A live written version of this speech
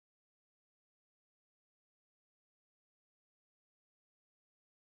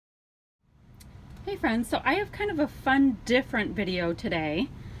Hey friends, so I have kind of a fun, different video today.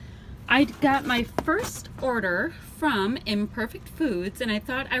 I got my first order from Imperfect Foods and I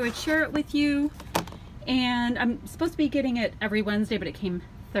thought I would share it with you. And I'm supposed to be getting it every Wednesday, but it came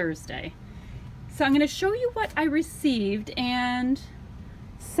Thursday. So I'm going to show you what I received, and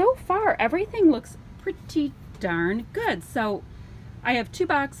so far everything looks pretty darn good. So I have 2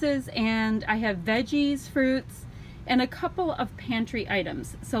 boxes and I have veggies, fruits, and a couple of pantry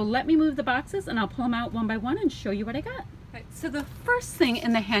items. So let me move the boxes and I'll pull them out one by one and show you what I got. Right, so the first thing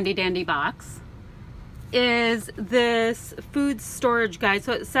in the handy dandy box is this food storage guide.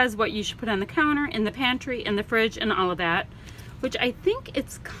 So it says what you should put on the counter, in the pantry, in the fridge, and all of that, which I think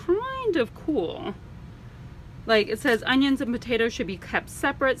it's kind of cool. Like, it says onions and potatoes should be kept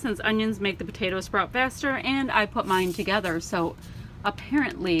separate since onions make the potatoes sprout faster, and I put mine together. So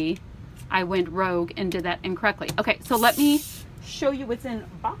apparently I went rogue and did that incorrectly. Okay, so let me show you what's in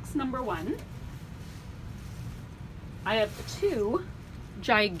box number 1. I have 2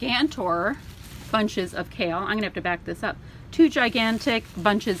 gigantor bunches of kale. I'm gonna have to back this up. 2 gigantic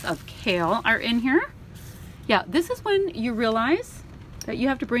bunches of kale are in here. Yeah, this is when you realize that you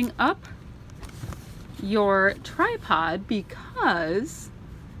have to bring up your tripod because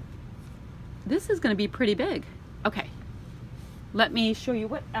this is gonna be pretty big. Okay. Let me show you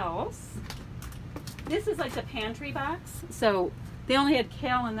what else. This is like the pantry box. So they only had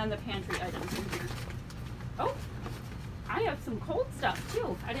kale and then the pantry items in here. Oh, I have some cold stuff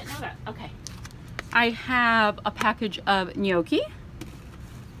too. I didn't know that. Okay. I have a package of gnocchi,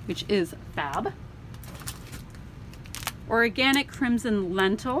 which is fab. Organic crimson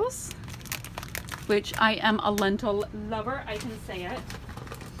lentils, which I am a lentil lover, I can say it.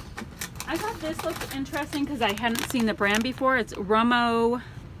 I thought this looked interesting because I hadn't seen the brand before. It's Romo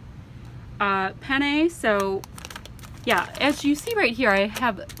penne. So yeah, as you see right here, I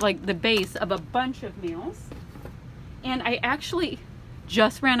have like the base of a bunch of meals, and I actually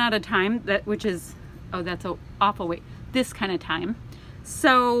just ran out of time, which is, oh, that's an awful wait, this kind of time.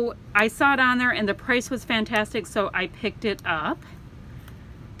 So I saw it on there and the price was fantastic, so I picked it up.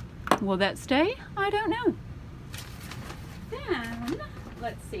 Will that stay? I don't know. Then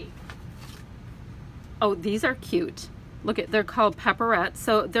let's see. Oh, these are cute. Look at, they're called pepperettes.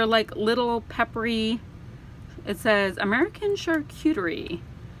 So they're like little peppery, it says American charcuterie.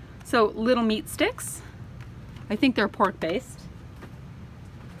 So little meat sticks. I think they're pork based.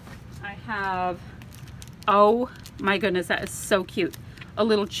 I have, oh my goodness, that is so cute. A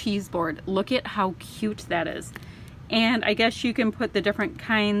little cheese board. Look at how cute that is. And I guess you can put the different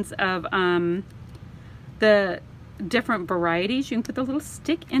kinds of, the different varieties you can put the little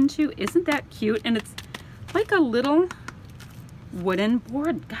stick into. Isn't that cute? And it's like a little wooden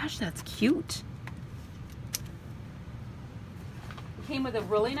board. Gosh, that's cute. It came with a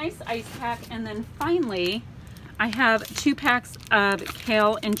really nice ice pack. And then finally, I have 2 packs of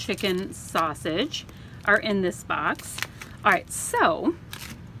kale and chicken sausage are in this box. All right, so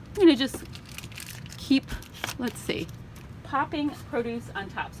I'm gonna just keep, let's see, popping produce on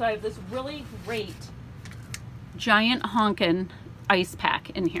top. So I have this really great giant honkin' ice pack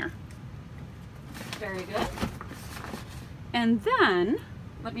in here. Very good. And then,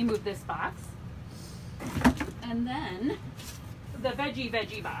 let me move this box. And then the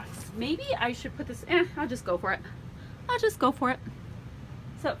veggie box. Maybe I should put this, I'll just go for it. I'll just go for it.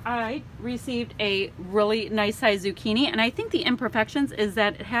 So I received a really nice size zucchini, and I think the imperfections is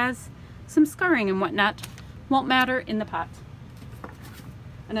that it has some scarring and whatnot. Won't matter in the pot.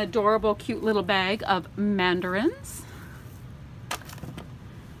 An adorable, cute little bag of mandarins.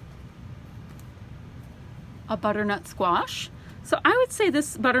 A butternut squash. So I would say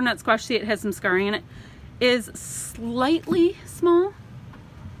this butternut squash, see it has some scarring in it, is slightly small.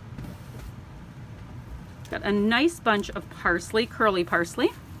 Got a nice bunch of parsley, curly parsley.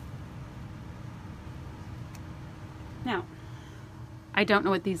 Now, I don't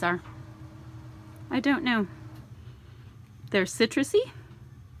know what these are. I don't know. They're citrusy.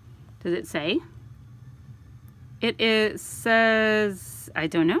 Does it say? It says, I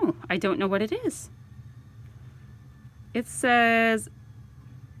don't know. I don't know what it is. It says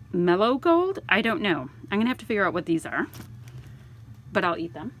mellow gold. I don't know. I'm gonna have to figure out what these are, but I'll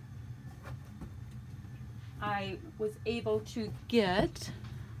eat them. I was able to get,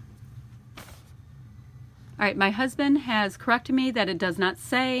 all right, my husband has corrected me that it does not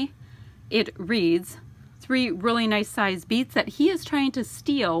say, it reads 3 really nice sized beets, that he is trying to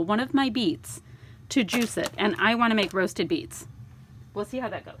steal one of my beets to juice it, and I want to make roasted beets. We'll see how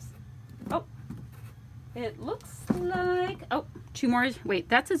that goes. Oh, it looks like, oh, 2 more, wait,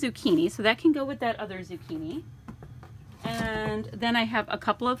 that's a zucchini, so that can go with that other zucchini. And then I have a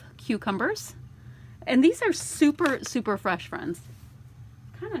couple of cucumbers. And these are super, super fresh, friends.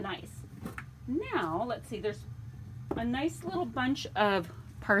 Kind of nice. Now, let's see, there's a nice little bunch of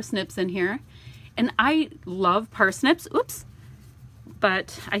parsnips in here. And I love parsnips. Oops.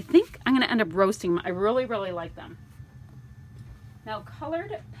 But I think I'm going to end up roasting them. I really, really like them. Now,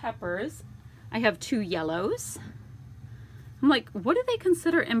 colored peppers. I have 2 yellows. I'm like, what do they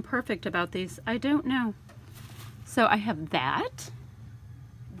consider imperfect about these? I don't know. So I have that.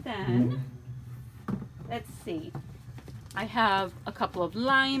 Then, let's see. I have a couple of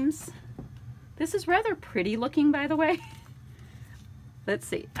limes. This is rather pretty looking, by the way. Let's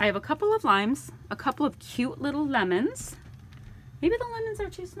see. I have a couple of limes, a couple of cute little lemons. Maybe the lemons are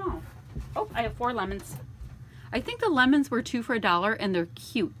too small. Oh, I have 4 lemons. I think the lemons were 2 for $1 and they're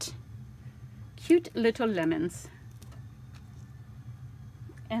cute. Cute little lemons.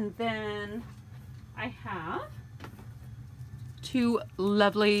 And then I have 2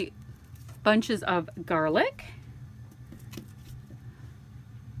 lovely bunches of garlic.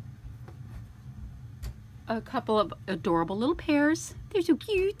 A couple of adorable little pears. They're so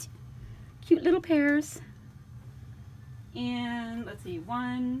cute. Cute little pears. And let's see,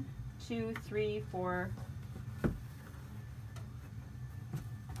 1, 2, 3, 4.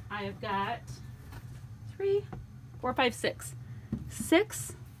 I have got 3, 4, 5, 6.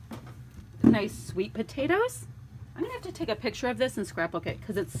 6 nice sweet potatoes. I'm gonna have to take a picture of this and scrapbook it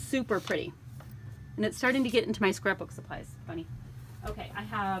because it's super pretty. And it's starting to get into my scrapbook supplies. Funny. Okay, I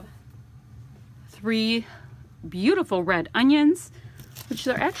have 3 beautiful red onions, which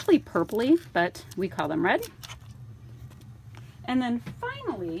are actually purpley, but we call them red. And then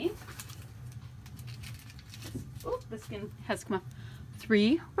finally, oh, the skin has come off,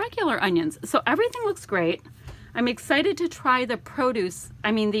 3 regular onions. So everything looks great. I'm excited to try the produce,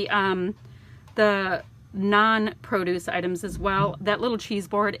 the non-produce items as well. That little cheese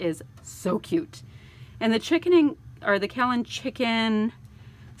board is so cute. And the the Kellen chicken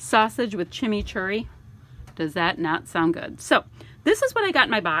sausage with chimichurri. Does that not sound good? So this is what I got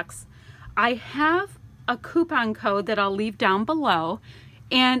in my box. I have a coupon code that I'll leave down below.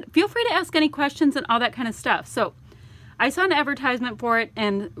 And feel free to ask any questions and all that kind of stuff. So I saw an advertisement for it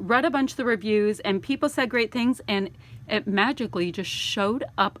and read a bunch of the reviews and people said great things and it magically just showed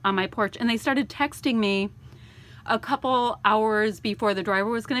up on my porch and they started texting me a couple hours before the driver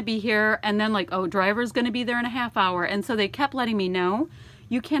was going to be here and then like, oh, driver's going to be there in a half hour. And so they kept letting me know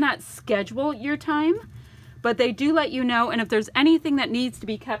you cannot schedule your time, but they do let you know. And if there's anything that needs to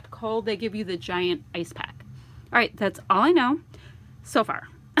be kept cold, they give you the giant ice pack. All right, that's all I know so far.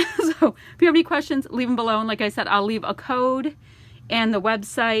 So if you have any questions, leave them below. And like I said, I'll leave a code and the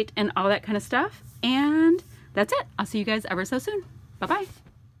website and all that kind of stuff. And that's it. I'll see you guys ever so soon. Bye-bye.